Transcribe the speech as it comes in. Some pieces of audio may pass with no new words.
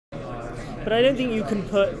But I don't think you can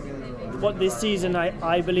put what this season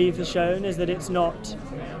I believe has shown is that it's not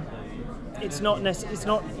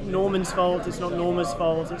Norman's fault, it's not Norma's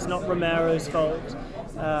fault, it's not Romero's fault.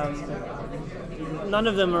 None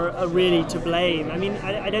of them are really to blame. I mean,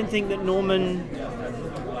 I don't think that Norman,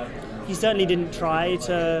 he certainly didn't try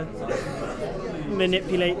to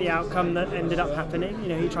manipulate the outcome that ended up happening. You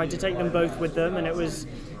know, he tried to take them both with them, and it was,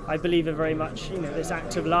 I believe, a very much, you know, this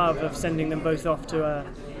act of love of sending them both off to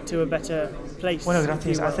a better place. Bueno,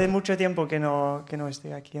 gracias. Hace mucho tiempo que no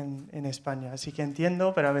estoy aquí en España, así que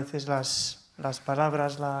entiendo, pero a veces las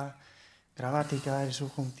palabras, la gramática, el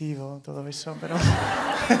subjuntivo, todo eso, pero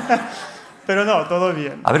pero no, todo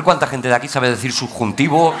bien. A ver cuánta gente de aquí sabe decir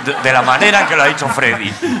subjuntivo de la manera en que lo ha dicho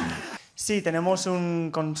Freddie. Sí, tenemos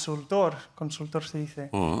un consultor se dice,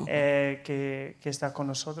 que está con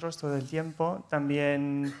nosotros todo el tiempo.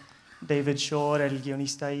 También David Shore, el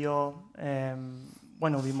guionista, y yo,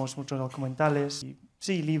 bueno, vimos muchos documentales, y,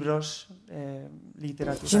 sí, libros,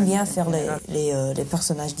 littérature. J'aime bien faire les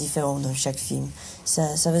personnages différents dans chaque film.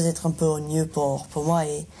 Ça va être un peu ennuyeux pour moi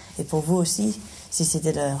et pour vous aussi, si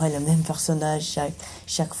c'était le même personnage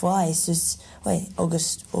chaque fois. Et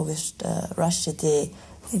August Rush, c'était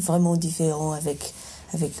vraiment différent avec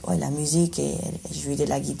la musique et jouer de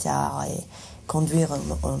la guitare et conduire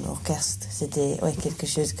un orchestre. C'était quelque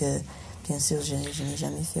chose que, bien sûr, je n'ai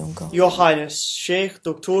jamais fait encore. Your Highness, Sheikh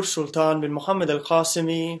Dr. Sultan bin Mohammed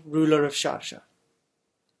Al-Qasimi, ruler of Sharjah.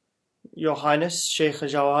 Your Highness, Sheikh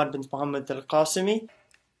Jawad bin Mohammed Al-Qasimi.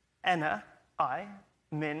 أنا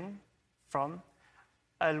من from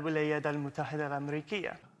الولايات المتحدة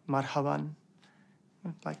الأمريكية. مرحبا.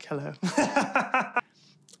 Like hello.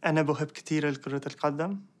 أنا بحب كثير كرة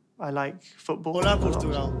القدم. I like football. Olá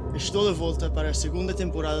Portugal, estou de volta para a segunda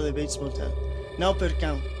temporada de Bates Motel. Não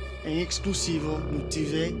percam, em exclusivo no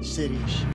TV Series.